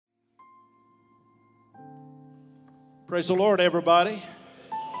Praise the Lord, everybody.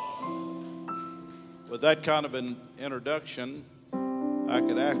 With that kind of an introduction, I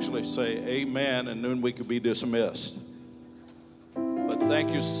could actually say amen, and then we could be dismissed. But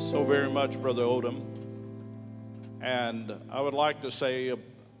thank you so very much, Brother Odom. And I would like to say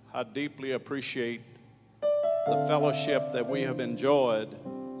I deeply appreciate the fellowship that we have enjoyed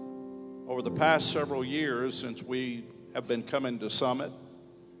over the past several years since we have been coming to Summit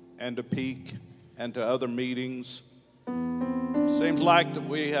and to Peak and to other meetings. Seems like that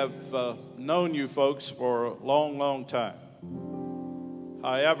we have known you folks for a long, long time.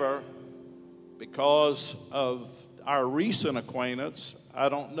 However, because of our recent acquaintance, I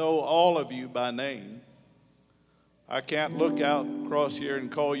don't know all of you by name. I can't look out across here and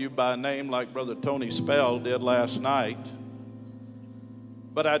call you by name like Brother Tony Spell did last night.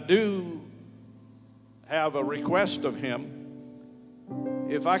 But I do have a request of him.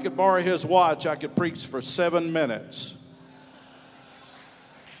 If I could borrow his watch, I could preach for 7 minutes.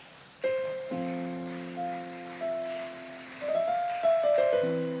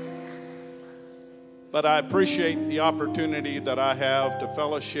 But I appreciate the opportunity that I have to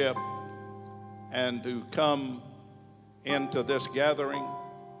fellowship and to come into this gathering.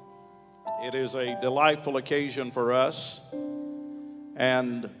 It is a delightful occasion for us.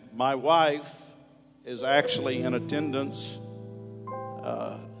 And my wife is actually in attendance.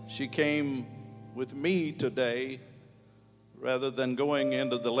 She came with me today rather than going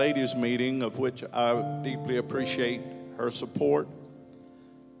into the ladies' meeting, of which I deeply appreciate her support.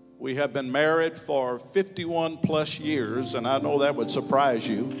 We have been married for 51 plus years, and I know that would surprise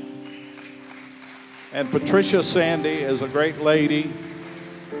you. And Patricia Sandy is a great lady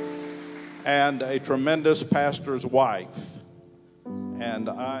and a tremendous pastor's wife. And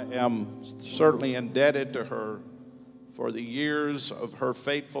I am certainly indebted to her for the years of her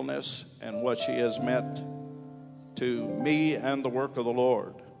faithfulness and what she has meant to me and the work of the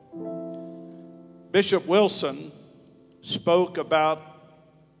Lord. Bishop Wilson spoke about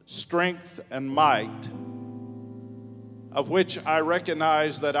strength and might, of which I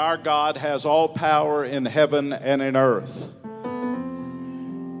recognize that our God has all power in heaven and in earth.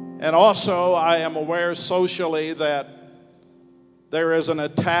 And also I am aware socially that there is an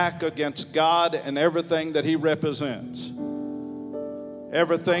attack against God and everything that he represents.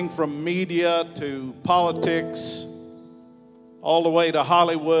 Everything from media to politics, all the way to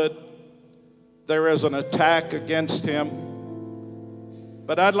Hollywood, there is an attack against him.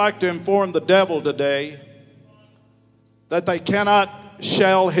 But I'd like to inform the devil today that they cannot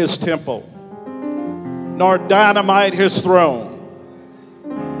shell his temple, nor dynamite his throne.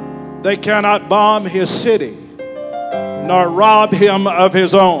 They cannot bomb his city, nor rob him of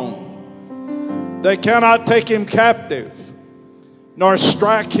his own. They cannot take him captive, nor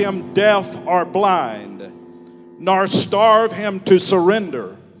strike him deaf or blind, nor starve him to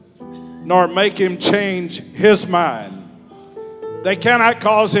surrender, nor make him change his mind. They cannot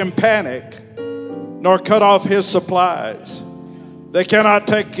cause him panic, nor cut off his supplies. They cannot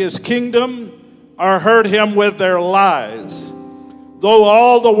take his kingdom or hurt him with their lies. Though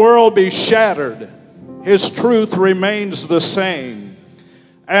all the world be shattered, his truth remains the same,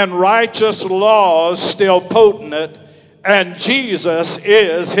 and righteous laws still potent, and Jesus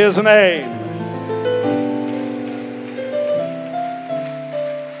is his name.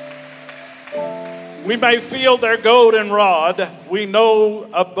 We may feel their golden rod. We know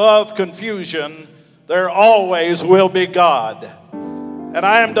above confusion there always will be God. And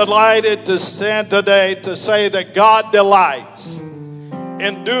I am delighted to stand today to say that God delights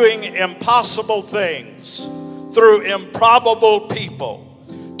in doing impossible things through improbable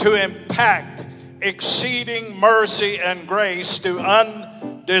people to impact exceeding mercy and grace to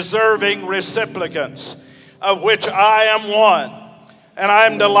undeserving recipients, of which I am one. And I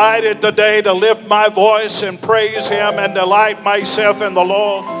am delighted today to lift my voice and praise him and delight myself in the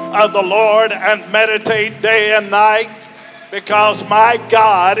law of the Lord and meditate day and night, because my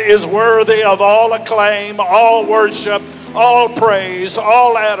God is worthy of all acclaim, all worship, all praise,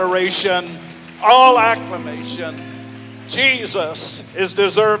 all adoration, all acclamation. Jesus is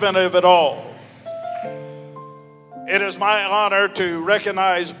deserving of it all. It is my honor to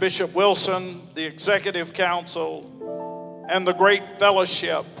recognize Bishop Wilson, the Executive Council, and the great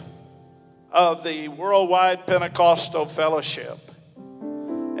fellowship of the Worldwide Pentecostal Fellowship.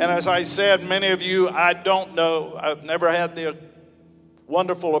 And as I said, many of you I don't know. I've never had the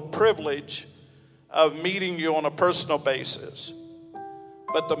wonderful privilege of meeting you on a personal basis.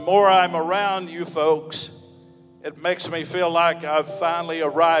 But the more I'm around you folks, it makes me feel like I've finally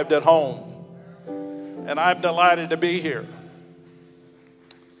arrived at home. And I'm delighted to be here.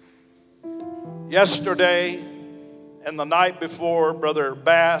 Yesterday, And the night before, Brother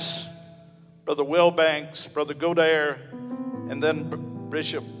Bass, Brother Wilbanks, Brother Godare, and then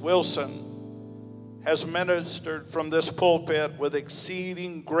Bishop Wilson has ministered from this pulpit with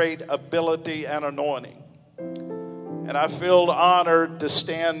exceeding great ability and anointing. And I feel honored to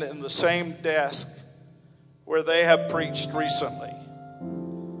stand in the same desk where they have preached recently.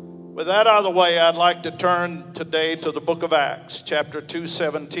 With that out of the way, I'd like to turn today to the book of Acts, chapter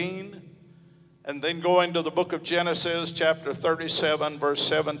 2:17, and then going to the book of Genesis, chapter 37, verse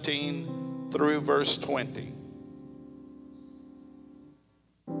 17 through verse 20.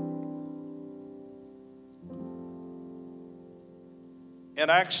 In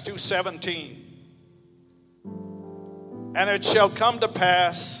Acts 2:17, and it shall come to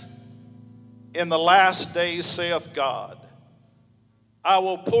pass in the last days, saith God, I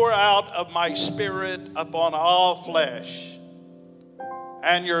will pour out of my spirit upon all flesh,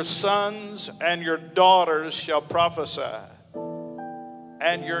 and your sons and your daughters shall prophesy,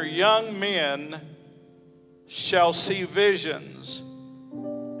 and your young men shall see visions,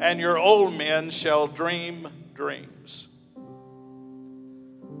 and your old men shall dream dreams.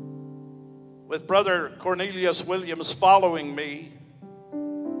 With Brother Cornelius Williams following me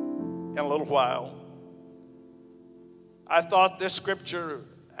in a little while, I thought this scripture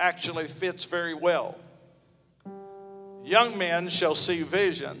actually fits very well. Young men shall see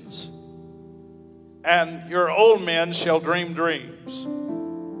visions, and your old men shall dream dreams.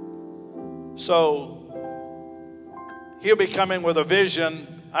 So he'll be coming with a vision.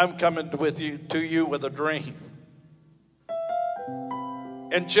 I'm coming to you with a dream.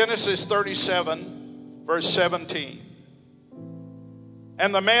 In Genesis 37, verse 17,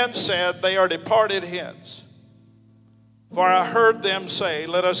 and the man said, they are departed hence. For I heard them say,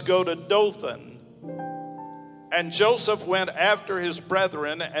 let us go to Dothan. And Joseph went after his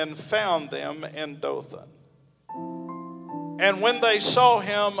brethren and found them in Dothan. And when they saw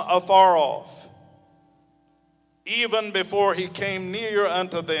him afar off, even before he came near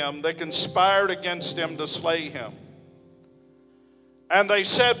unto them, they conspired against him to slay him. And they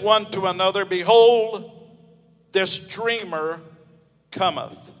said one to another, behold, this dreamer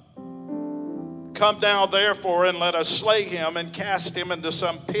cometh. Come down therefore, and let us slay him and cast him into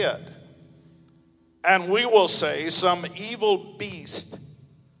some pit. And we will say, some evil beast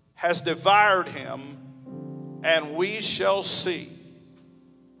has devoured him, and we shall see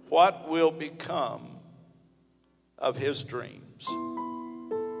what will become of his dreams.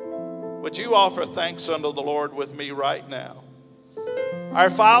 Would you offer thanks unto the Lord with me right now? Our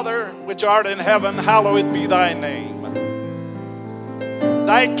Father, which art in heaven, hallowed be thy name.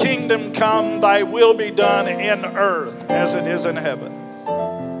 Thy kingdom come, thy will be done in earth as it is in heaven.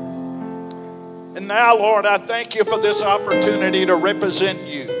 And now, Lord, I thank you for this opportunity to represent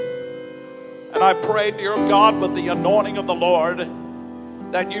you. And I pray, dear God, with the anointing of the Lord,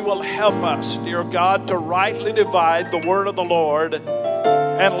 that you will help us, dear God, to rightly divide the word of the Lord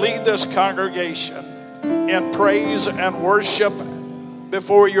and lead this congregation in praise and worship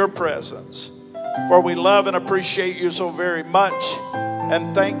before your presence. For we love and appreciate you so very much.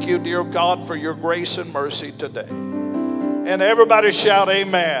 And thank you, dear God, for your grace and mercy today. And everybody shout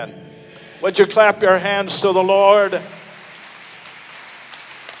amen. Would you clap your hands to the Lord?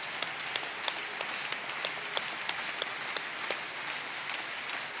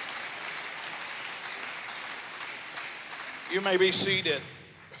 You may be seated.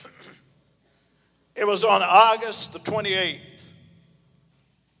 It was on August the 28th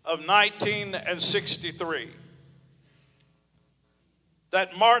of 1963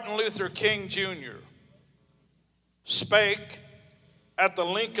 that Martin Luther King Jr. spake at the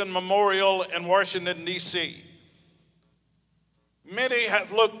Lincoln Memorial in Washington, D.C. Many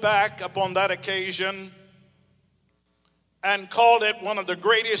have looked back upon that occasion and called it one of the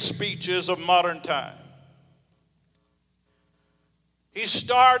greatest speeches of modern time. He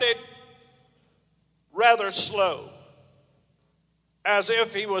started rather slow, as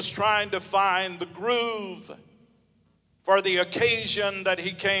if he was trying to find the groove for the occasion that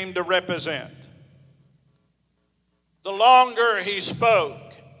he came to represent. The longer he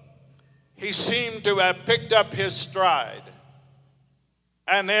spoke, he seemed to have picked up his stride.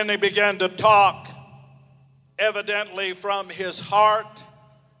 And then he began to talk, evidently from his heart,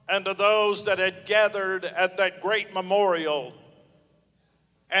 and to those that had gathered at that great memorial.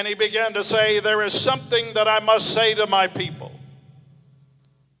 And he began to say, there is something that I must say to my people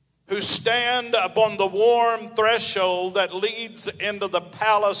who stand upon the warm threshold that leads into the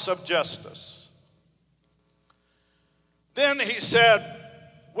palace of justice. Then he said,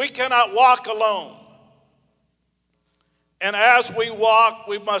 we cannot walk alone. And as we walk,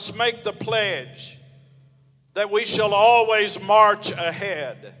 we must make the pledge that we shall always march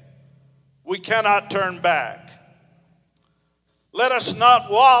ahead. We cannot turn back. Let us not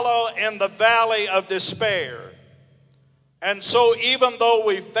wallow in the valley of despair. And so even though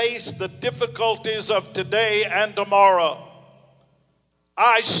we face the difficulties of today and tomorrow,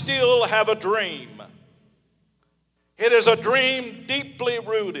 I still have a dream. It is a dream deeply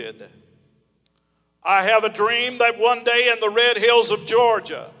rooted. I have a dream that one day in the red hills of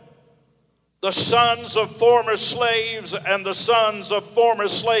Georgia, the sons of former slaves and the sons of former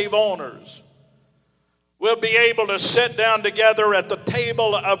slave owners will be able to sit down together at the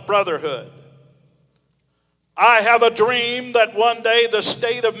table of brotherhood. I have a dream that one day the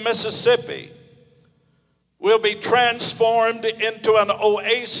state of Mississippi will be transformed into an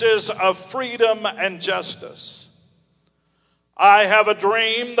oasis of freedom and justice. I have a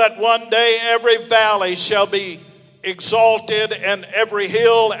dream that one day every valley shall be exalted and every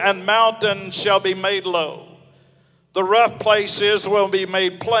hill and mountain shall be made low. The rough places will be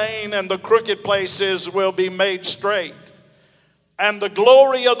made plain and the crooked places will be made straight. And the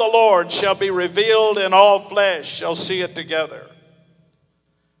glory of the Lord shall be revealed, and all flesh shall see it together.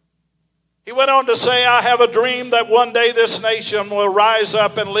 He went on to say, I have a dream that one day this nation will rise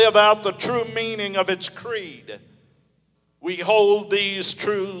up and live out the true meaning of its creed. We hold these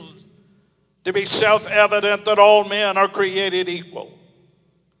truths to be self-evident that all men are created equal.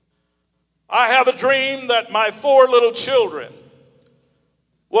 I have a dream that my 4 little children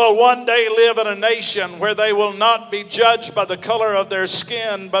will one day live in a nation where they will not be judged by the color of their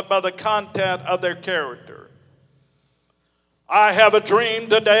skin, but by the content of their character. I have a dream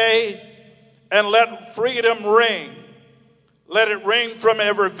today, and let freedom ring. Let it ring from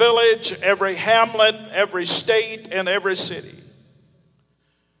every village, every hamlet, every state, and every city.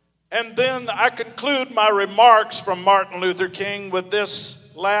 And then I conclude my remarks from Martin Luther King with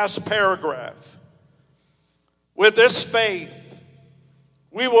this last paragraph. With this faith,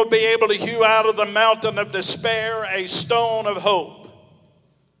 we will be able to hew out of the mountain of despair a stone of hope.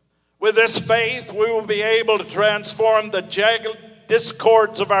 With this faith, we will be able to transform the jagged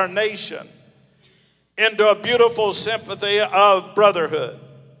discords of our nation into a beautiful sympathy of brotherhood.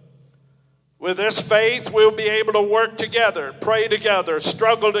 With this faith, we'll be able to work together, pray together,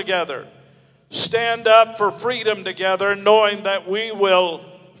 struggle together, stand up for freedom together, knowing that we will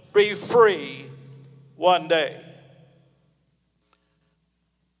be free one day.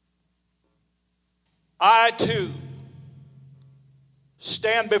 I too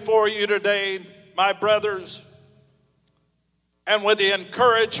stand before you today, my brothers, and with the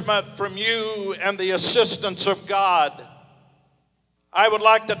encouragement from you and the assistance of God, I would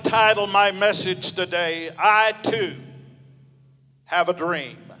like to title my message today, I too have a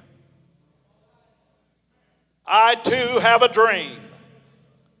dream. I too have a dream.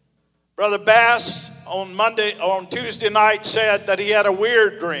 Brother Bass on Tuesday night said that he had a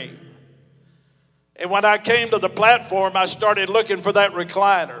weird dream. And when I came to the platform, I started looking for that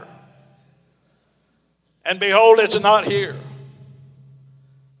recliner. And behold, it's not here.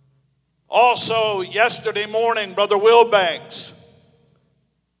 Also, yesterday morning, Brother Wilbanks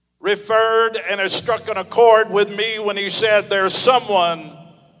referred and has struck an accord with me when he said there's someone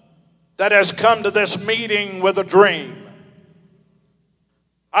that has come to this meeting with a dream.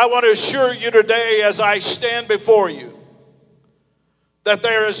 I want to assure you today as I stand before you that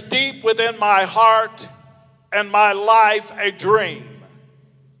there is deep within my heart and my life a dream.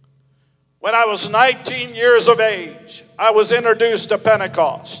 When I was 19 years of age, I was introduced to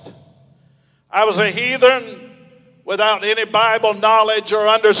Pentecost. I was a heathen without any Bible knowledge or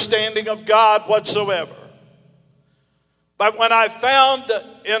understanding of God whatsoever. But when I found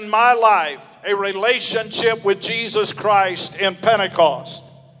in my life a relationship with Jesus Christ in Pentecost,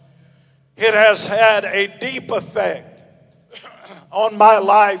 it has had a deep effect on my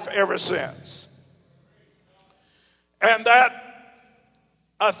life ever since. And that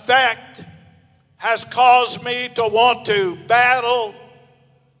effect has caused me to want to battle.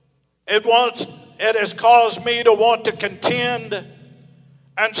 It has caused me to want to contend.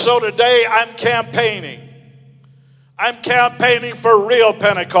 And so today I'm campaigning. I'm campaigning for real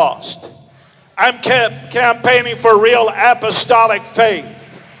Pentecost. I'm campaigning for real apostolic faith.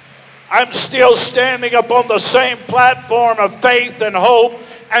 I'm still standing upon the same platform of faith and hope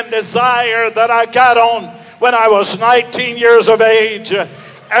and desire that I got on when I was 19 years of age.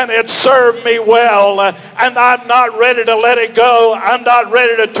 And it served me well. And I'm not ready to let it go. I'm not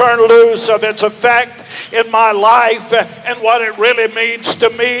ready to turn loose of its effect in my life and what it really means to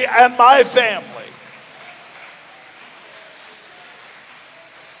me and my family.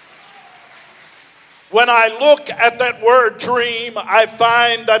 When I look at that word dream, I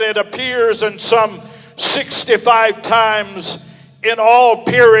find that it appears in some 65 times in all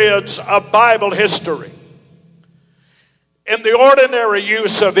periods of Bible history. In the ordinary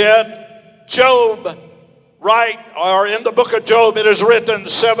use of it, Job, or in the book of Job, it is written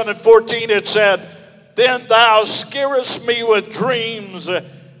 7:14, it said, "Then thou scarest me with dreams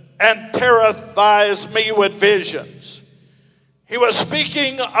and terrifies me with visions." He was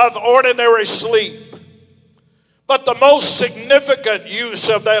speaking of ordinary sleep. But the most significant use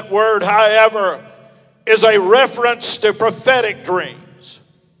of that word, however, is a reference to prophetic dreams.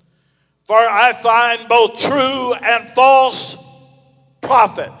 For I find both true and false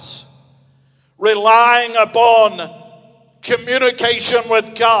prophets relying upon communication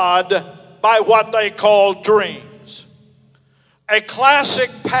with God by what they call dreams. A classic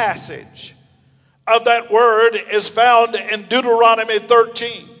passage of that word is found in Deuteronomy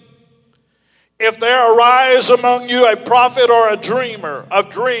 13. "If there arise among you a prophet or a dreamer of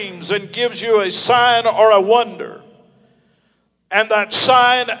dreams and gives you a sign or a wonder, and that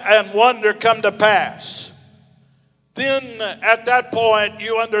sign and wonder come to pass, then at that point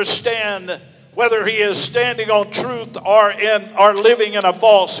you understand whether he is standing on truth or living in a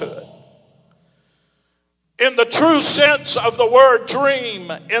falsehood." In the true sense of the word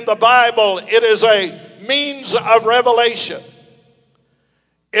dream in the Bible, it is a means of revelation.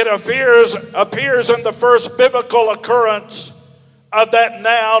 It appears in the first biblical occurrence of that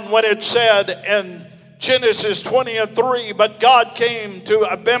noun when it said in Genesis 20:3, "But God came to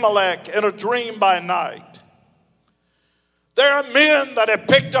Abimelech in a dream by night." There are men that have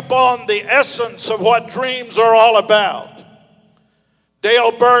picked up on the essence of what dreams are all about.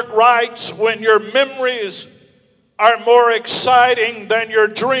 Dale Burke writes, "When your memories are more exciting than your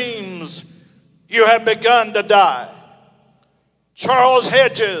dreams, you have begun to die." Charles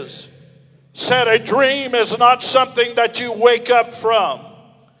Hedges said, "A dream is not something that you wake up from,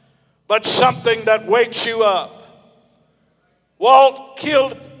 but something that wakes you up." Walt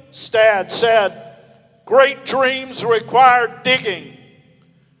Kilstad said, "Great dreams require digging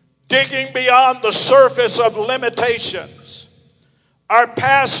beyond the surface of limitations, our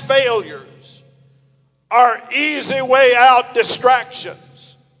past failures, our easy way out distractions."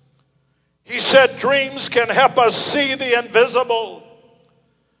 He said, "Dreams can help us see the invisible,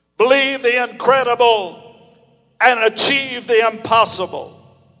 believe the incredible, and achieve the impossible."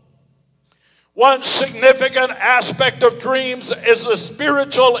 One significant aspect of dreams is the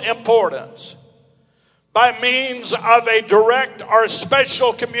spiritual importance. By means of a direct or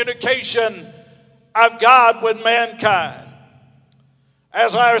special communication of God with mankind.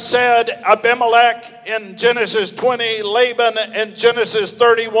 As I said, Abimelech in Genesis 20, Laban in Genesis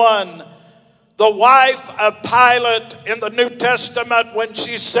 31, the wife of Pilate in the New Testament when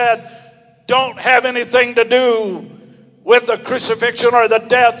she said, "Don't have anything to do with the crucifixion or the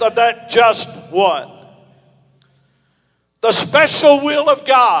death of that just one." The special will of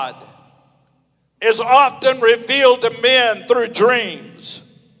God is often revealed to men through dreams.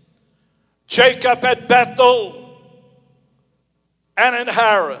 Jacob at Bethel and in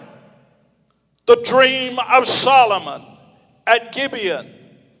Haran. The dream of Solomon at Gibeon.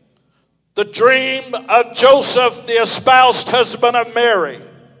 The dream of Joseph, the espoused husband of Mary.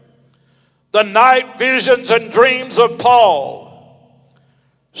 The night visions and dreams of Paul.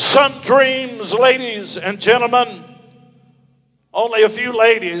 Some dreams, ladies and gentlemen, only a few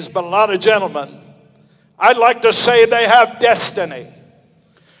ladies, but a lot of gentlemen, I'd like to say they have destiny.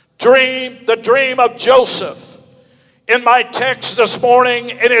 The dream of Joseph in my text this morning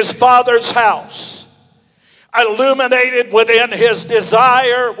in his father's house, illuminated within his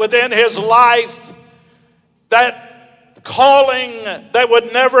desire, within his life, that calling that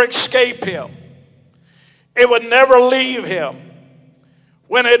would never escape him. It would never leave him.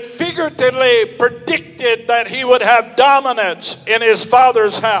 When it figuratively predicted that he would have dominance in his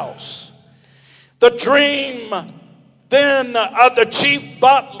father's house. The dream then of the chief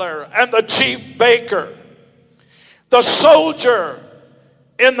butler and the chief baker. The soldier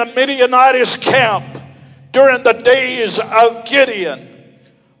in the Midianites camp during the days of Gideon.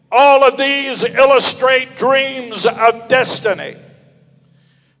 All of these illustrate dreams of destiny.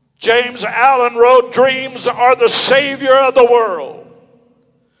 James Allen wrote, "Dreams are the savior of the world.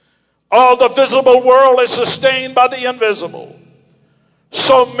 All the visible world is sustained by the invisible.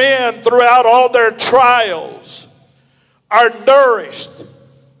 So men throughout all their trials are nourished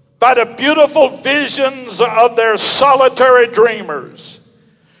by the beautiful visions of their solitary dreamers.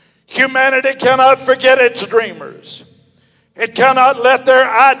 Humanity cannot forget its dreamers. It cannot let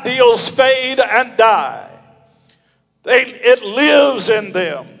their ideals fade and die. It lives in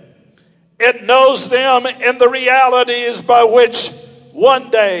them. It knows them in the realities by which one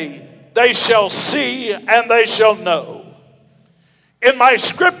day they shall see and they shall know. In my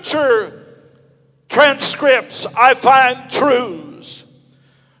scripture transcripts, I find truths,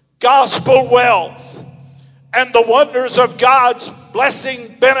 gospel wealth, and the wonders of God's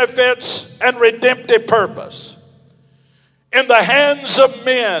blessing, benefits, and redemptive purpose. In the hands of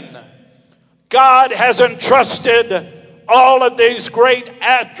men, God has entrusted all of these great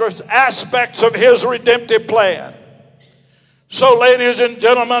aspects of his redemptive plan. So, ladies and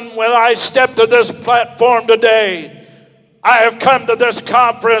gentlemen, when I step to this platform today, I have come to this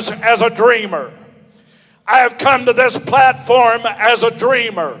conference as a dreamer. I have come to this platform as a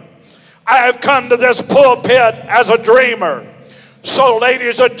dreamer. I have come to this pulpit as a dreamer. So,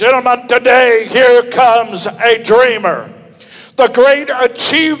 ladies and gentlemen, today here comes a dreamer. The great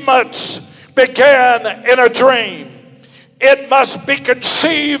achievements began in a dream. It must be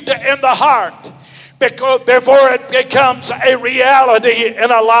conceived in the heart before it becomes a reality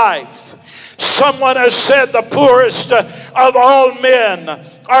in a life. Someone has said the poorest of all men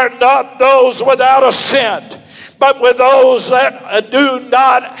are not those without a cent, but with those that do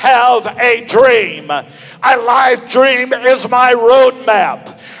not have a dream. A life dream is my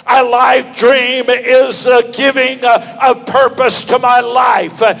roadmap. A life dream is giving a purpose to my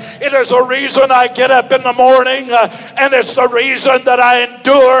life. It is the reason I get up in the morning, and it's the reason that I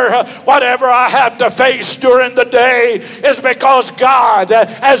endure whatever I have to face during the day, is because God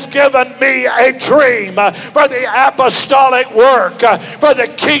has given me a dream for the apostolic work, for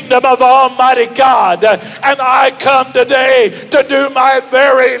the kingdom of Almighty God. And I come today to do my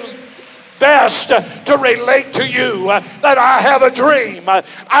very best to relate to you that I have a dream.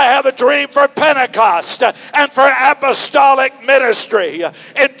 I have a dream for Pentecost and for apostolic ministry.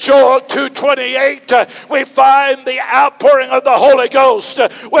 In Joel 2:28, we find the outpouring of the Holy Ghost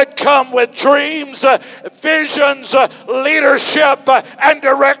would come with dreams, visions, leadership, and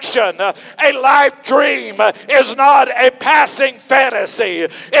direction. A life dream is not a passing fantasy.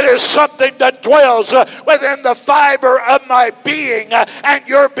 It is something that dwells within the fiber of my being and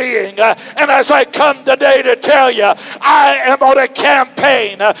your being. And as I come today to tell you, I am on a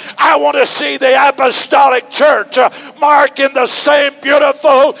campaign. I want to see the apostolic church mark in the same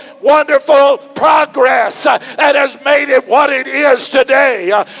beautiful, wonderful progress that has made it what it is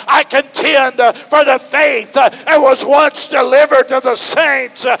today. I contend for the faith that was once delivered to the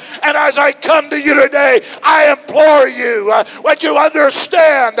saints. And as I come to you today, I implore you, would you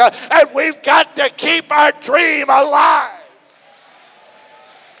understand that we've got to keep our dream alive?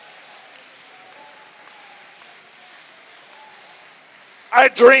 Our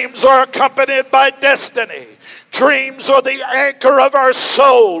dreams are accompanied by destiny. Dreams are the anchor of our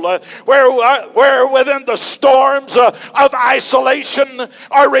soul, where within the storms of isolation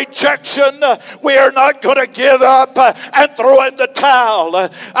or rejection, we are not going to give up and throw in the towel.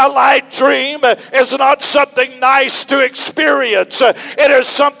 A light dream is not something nice to experience. It is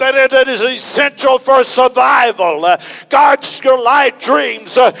something that is essential for survival. God's light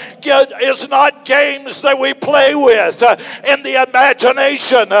dreams is not games that we play with in the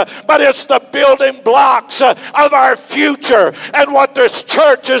imagination, but it's the building blocks of our future and what this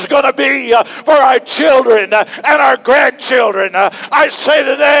church is going to be for our children and our grandchildren. I say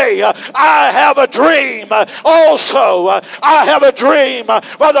today, I have a dream. Also, I have a dream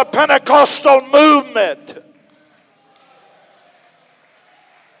for the Pentecostal movement.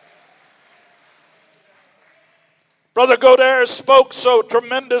 Brother Goddard spoke so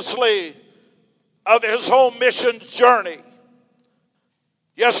tremendously of his whole mission journey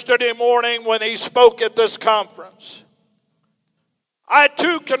yesterday morning when he spoke at this conference. I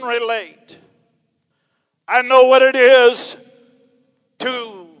too can relate. I know what it is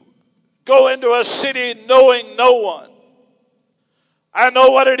to go into a city knowing no one. I know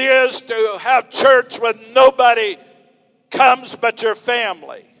what it is to have church when nobody comes but your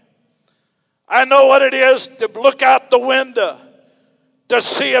family. I know what it is to look out the window to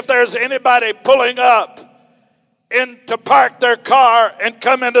see if there's anybody pulling up to park their car and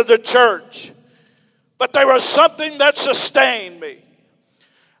come into the church. But there was something that sustained me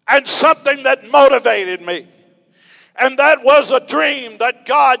and something that motivated me. And that was a dream that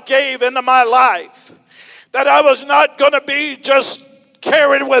God gave into my life. That I was not going to be just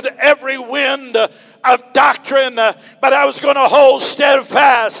carried with every wind of doctrine, but I was going to hold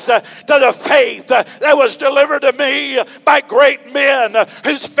steadfast to the faith that was delivered to me by great men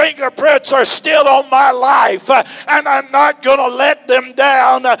whose fingerprints are still on my life, and I'm not going to let them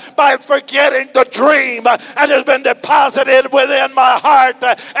down by forgetting the dream that has been deposited within my heart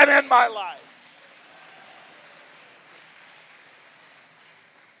and in my life.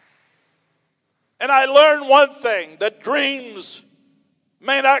 And I learned one thing, that dreams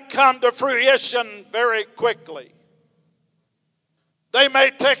may not come to fruition very quickly. They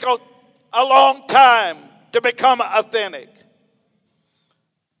may take a long time to become authentic.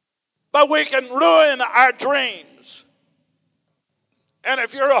 But we can ruin our dreams. And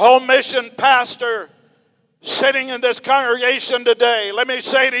if you're a home mission pastor sitting in this congregation today, let me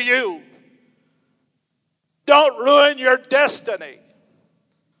say to you, don't ruin your destiny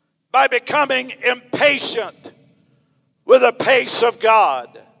by becoming impatient with the pace of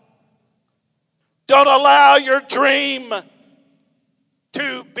God. Don't allow your dream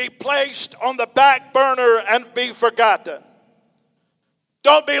to be placed on the back burner and be forgotten.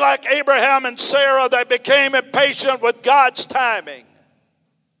 Don't be like Abraham and Sarah that became impatient with God's timing.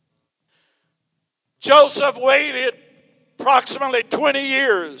 Joseph waited approximately 20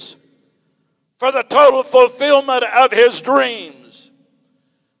 years for the total fulfillment of his dreams.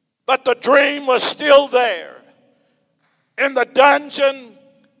 But the dream was still there. In the dungeon,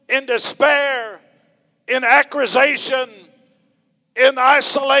 in despair, in accusation, in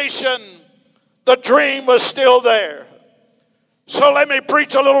isolation, the dream was still there. So let me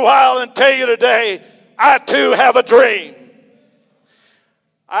preach a little while and tell you today, I too have a dream.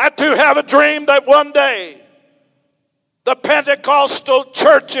 I too have a dream that one day the Pentecostal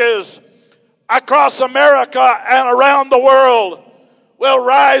churches across America and around the world will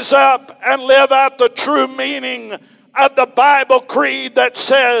rise up and live out the true meaning of the Bible creed that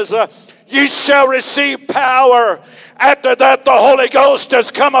says, "Ye shall receive power. After that, the Holy Ghost has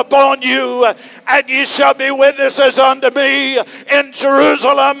come upon you, and ye shall be witnesses unto me in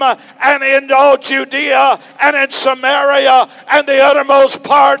Jerusalem and in all Judea and in Samaria and the uttermost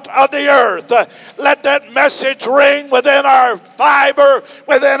part of the earth." Let that message ring within our fiber,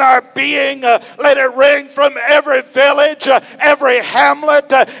 within our being. Let it ring from every village, every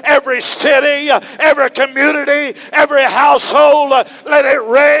hamlet, every city, every community, every household. Let it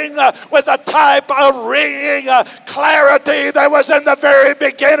ring with a type of ringing clarity that was in the very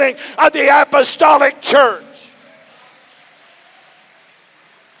beginning of the apostolic church.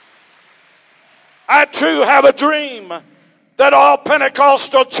 I too have a dream that all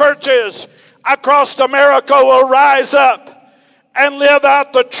Pentecostal churches across America will rise up and live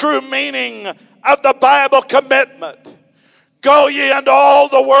out the true meaning of the Bible commitment. Go ye into all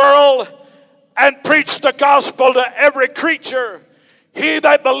the world and preach the gospel to every creature. He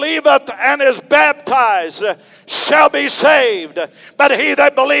that believeth and is baptized shall be saved, but he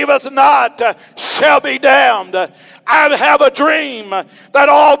that believeth not shall be damned. I have a dream that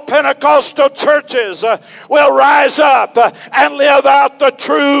all Pentecostal churches will rise up and live out the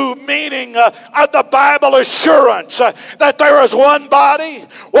true meaning of the Bible assurance that there is one body,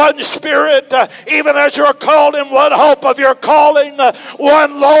 one Spirit, even as you're called in one hope of your calling,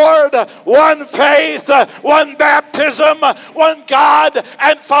 one Lord, one faith, one baptism, one God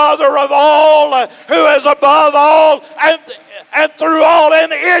and Father of all, who is above all and through all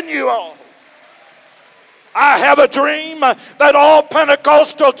and in you all. I have a dream that all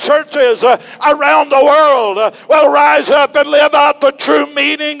Pentecostal churches around the world will rise up and live out the true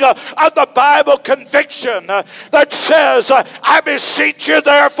meaning of the Bible conviction that says, "I beseech you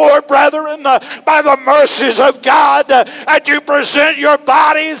therefore, brethren, by the mercies of God, that you present your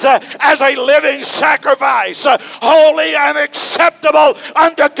bodies as a living sacrifice, holy and acceptable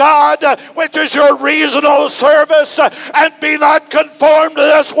unto God, which is your reasonable service, and be not conformed to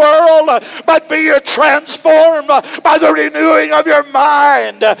this world, but be ye transformed by the renewing of your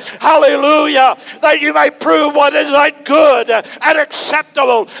mind." Hallelujah. That you may prove what is that good and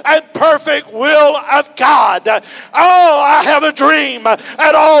acceptable and perfect will of God. Oh, I have a dream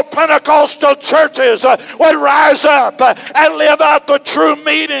that all Pentecostal churches would rise up and live out the true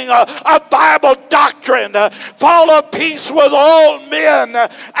meaning of Bible doctrine. Follow peace with all men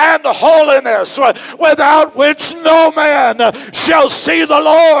and holiness, without which no man shall see the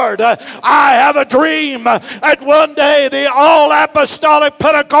Lord. I have a dream that one day the all apostolic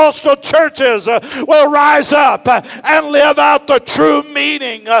Pentecostal churches will rise up and live out the true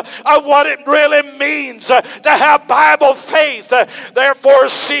meaning of what it really means to have Bible faith. Therefore,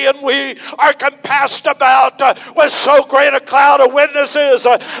 seeing we are compassed about with so great a cloud of witnesses,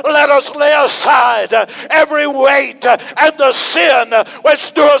 let us lay aside every weight and the sin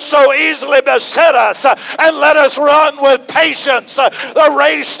which doeth so easily beset us, and let us run with patience the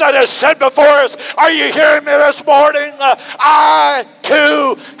race that is set before us. Are you hearing me this morning? I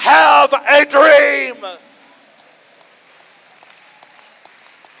too have a dream.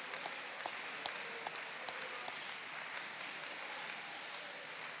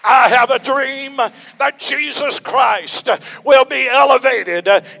 I I have a dream that Jesus Christ will be elevated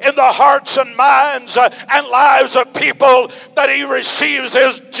in the hearts and minds and lives of people, that he receives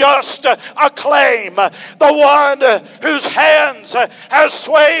his just acclaim. The one whose hands has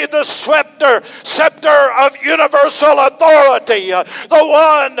swayed the scepter of universal authority. The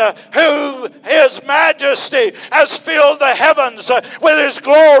one who his majesty has filled the heavens with his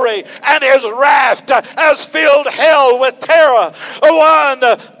glory, and his wrath has filled hell with terror. The one,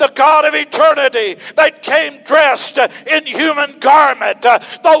 the God of eternity, that came dressed in human garment. The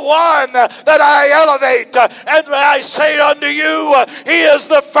one that I elevate, and I say unto you, he is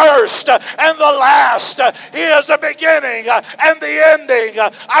the first and the last. He is the beginning and the ending.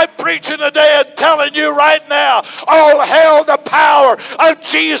 I'm preaching today and telling you right now, all hail the power of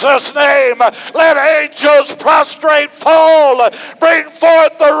Jesus' name. Let angels prostrate fall. Bring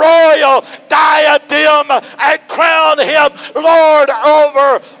forth the royal diadem and crown him Lord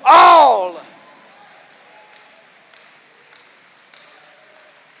over all.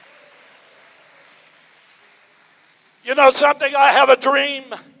 You know something? I have a dream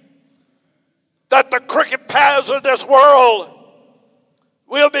that the crooked paths of this world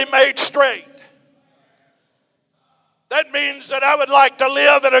will be made straight. That means that I would like to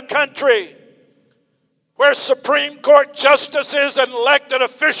live in a country where Supreme Court justices and elected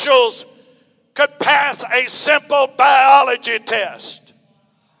officials could pass a simple biology test.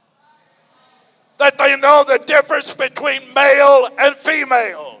 That they know the difference between male and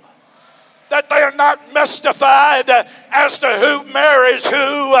female. That they are not mystified as to who marries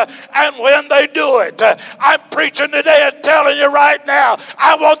who and when they do it. I'm preaching today and telling you right now,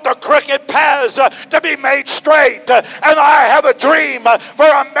 I want the crooked paths to be made straight. And I have a dream for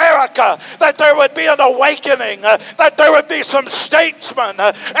America, that there would be an awakening, that there would be some statesmen,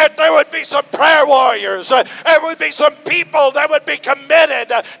 that there would be some prayer warriors, there would be some people that would be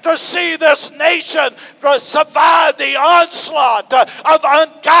committed to see this nation survive the onslaught of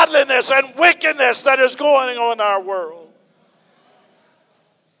ungodliness and wickedness that is going on in our world.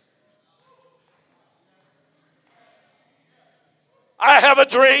 I have a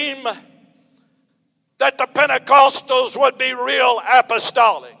dream that the Pentecostals would be real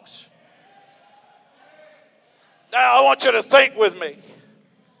apostolics. Now I want you to think with me.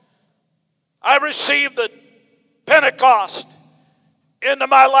 I received the Pentecost into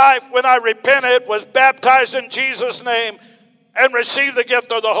my life when I repented, was baptized in Jesus' name, and received the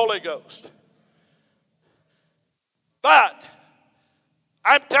gift of the Holy Ghost. But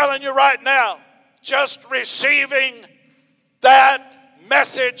I'm telling you right now, just receiving that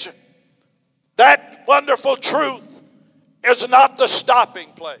message, that wonderful truth, is not the stopping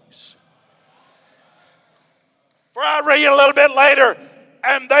place. For I read a little bit later,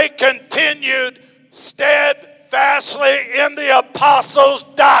 and they continued steadfastly in the apostles'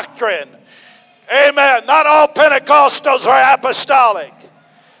 doctrine. Amen. Not all Pentecostals are apostolic.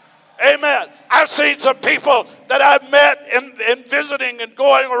 Amen. I've seen some people that I've met in visiting and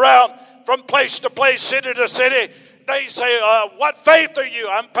going around from place to place, city to city. They say, what faith are you?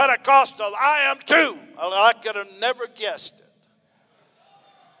 I'm Pentecostal. I am too. Well, I could have never guessed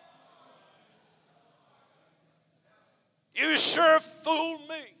it. You sure fooled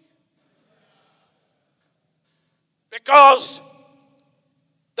me. Because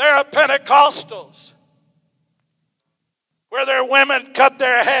there are Pentecostals where their women cut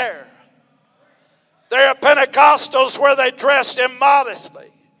their hair. There are Pentecostals where they dressed immodestly.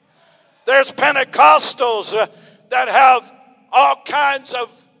 There's Pentecostals that have all kinds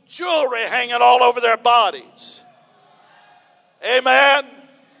of jewelry hanging all over their bodies. Amen.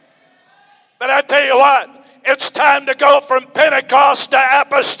 But I tell you what, it's time to go from Pentecost to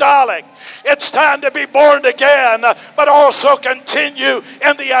apostolic. It's time to be born again, but also continue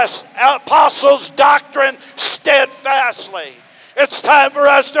in the apostles' doctrine steadfastly. It's time for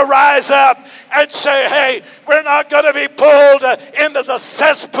us to rise up and say, hey, we're not going to be pulled into the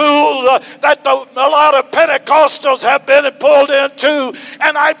cesspool that a lot of Pentecostals have been pulled into.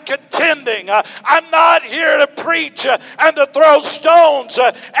 And I'm contending. I'm not here to preach and to throw stones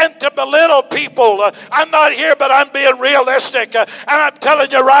and to belittle people. I'm not here, but I'm being realistic. And I'm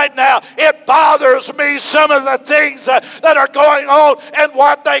telling you right now, it bothers me, some of the things that are going on in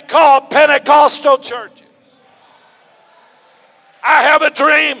what they call Pentecostal churches. I have a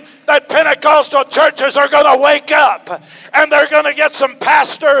dream that Pentecostal churches are going to wake up and they're going to get some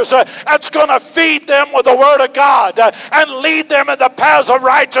pastors that's going to feed them with the Word of God and lead them in the paths of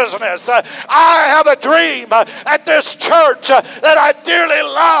righteousness. I have a dream at this church that I dearly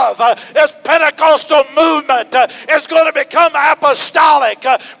love. This Pentecostal movement is going to become apostolic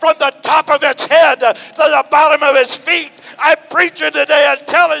from the top of its head to the bottom of its feet. I'm preaching today and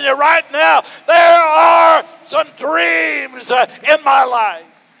telling you right now, there are some dreams in my life.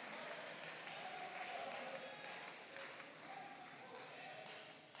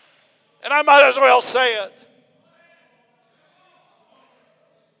 And I might as well say it.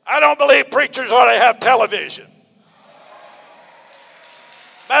 I don't believe preachers ought to have television.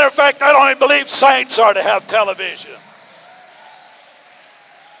 Matter of fact, I don't even believe saints are to have television.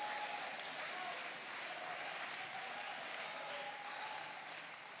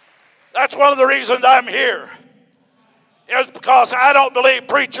 That's one of the reasons I'm here. Is because I don't believe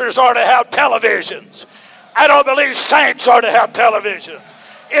preachers are to have televisions. I don't believe saints are to have television.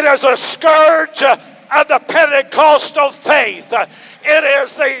 It is a scourge of the Pentecostal faith. It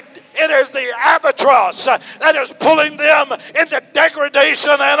is the albatross that is pulling them into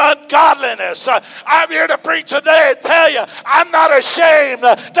degradation and ungodliness. I'm here to preach today and tell you, I'm not ashamed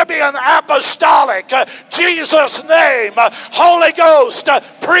to be an apostolic, Jesus name, Holy Ghost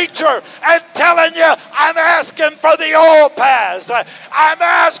preacher, and telling you I'm asking for the old paths. I'm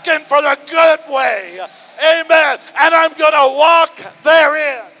asking for the good way. Amen. And I'm going to walk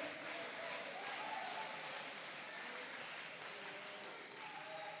therein.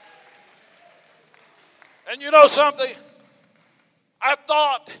 And you know something? I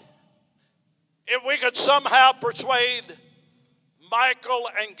thought if we could somehow persuade Michael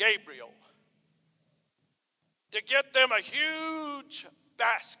and Gabriel to get them a huge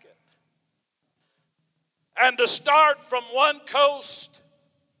basket and to start from one coast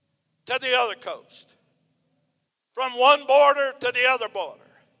to the other coast, from one border to the other border,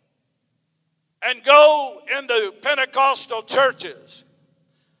 and go into Pentecostal churches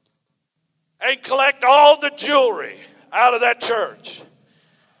and collect all the jewelry out of that church.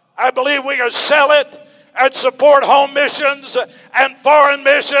 I believe we can sell it and support home missions and foreign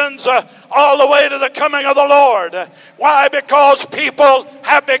missions all the way to the coming of the Lord. Why? Because people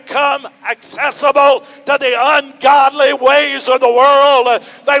have become accessible to the ungodly ways of the world.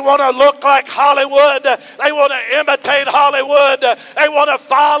 They want to look like Hollywood. They want to imitate Hollywood. They want to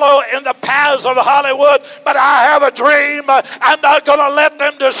follow in the paths of Hollywood. But I have a dream. I'm not going to let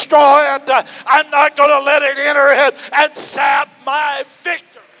them destroy it. I'm not going to let it enter it and sap my victory.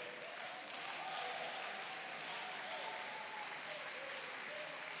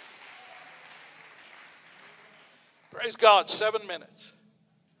 Praise God, 7 minutes.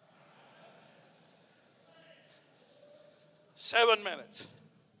 7 minutes.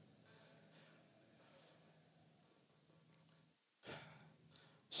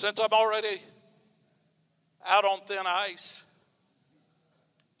 Since I'm already out on thin ice,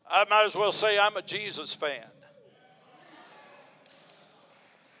 I might as well say I'm a Jesus fan.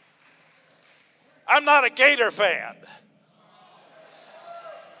 I'm not a Gator fan.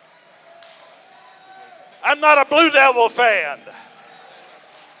 I'm not a Blue Devil fan.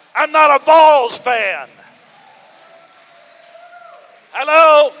 I'm not a Vols fan.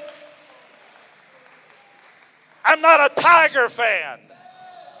 Hello? I'm not a Tiger fan.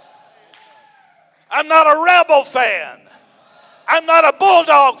 I'm not a Rebel fan. I'm not a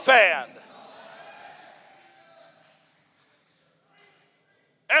Bulldog fan.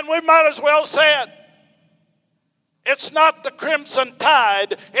 And we might as well say it. It's not the crimson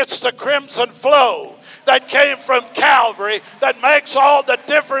tide, it's the crimson flow that came from Calvary that makes all the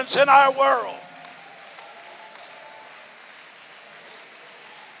difference in our world.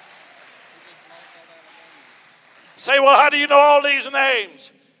 Say, well, how do you know all these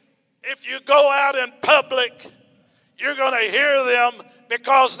names? If you go out in public, you're going to hear them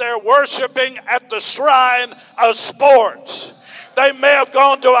because they're worshiping at the shrine of sports. They may have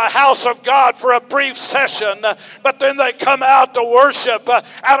gone to a house of God for a brief session, but then they come out to worship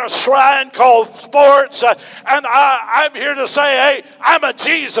at a shrine called sports. And I'm here to say, hey, I'm a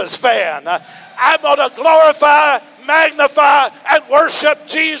Jesus fan. I'm going to glorify, magnify, and worship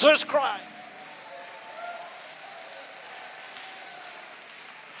Jesus Christ.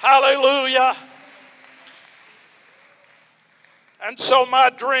 Hallelujah. And so my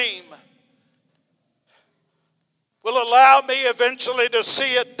dream will allow me eventually to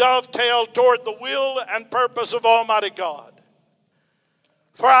see it dovetail toward the will and purpose of Almighty God.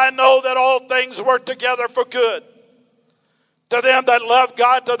 For I know that all things work together for good to them that love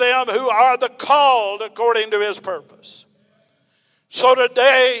God, to them who are the called according to his purpose. So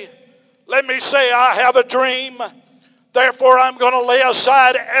today, let me say I have a dream. Therefore, I'm going to lay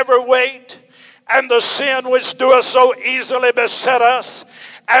aside every weight and the sin which doeth so easily beset us,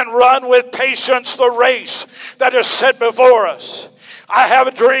 and run with patience the race that is set before us. I have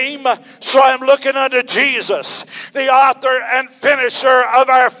a dream, so I'm looking unto Jesus, the author and finisher of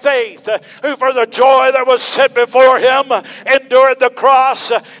our faith, who for the joy that was set before him endured the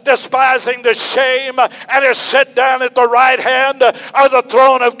cross, despising the shame, and is set down at the right hand of the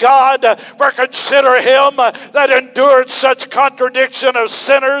throne of God. For consider him that endured such contradiction of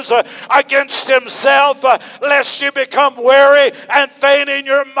sinners against himself, lest you become weary and faint in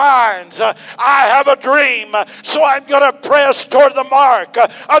your minds. I have a dream, so I'm going to press toward the mark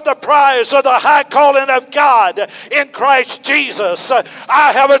of the prize of the high calling of God in Christ Jesus.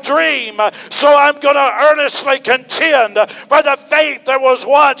 I have a dream, so I'm going to earnestly contend for the faith that was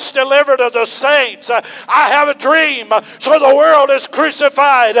once delivered to the saints. I have a dream, so the world is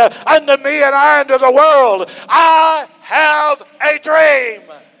crucified unto me and I unto the world. I have a dream.